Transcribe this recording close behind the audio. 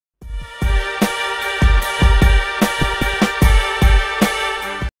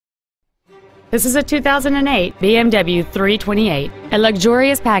This is a 2008 BMW 328, a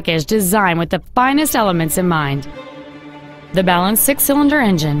luxurious package designed with the finest elements in mind. The balanced six-cylinder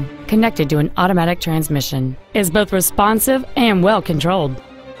engine, connected to an automatic transmission, is both responsive and well-controlled.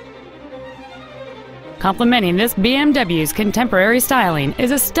 Complementing this BMW's contemporary styling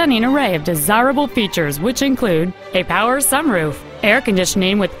is a stunning array of desirable features which include a power sunroof, air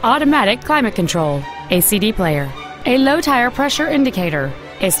conditioning with automatic climate control, a CD player, a low tire pressure indicator,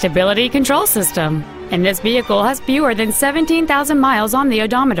 a stability control system, and this vehicle has fewer than 17,000 miles on the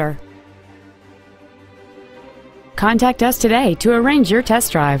odometer. Contact us today to arrange your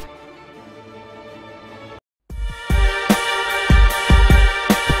test drive.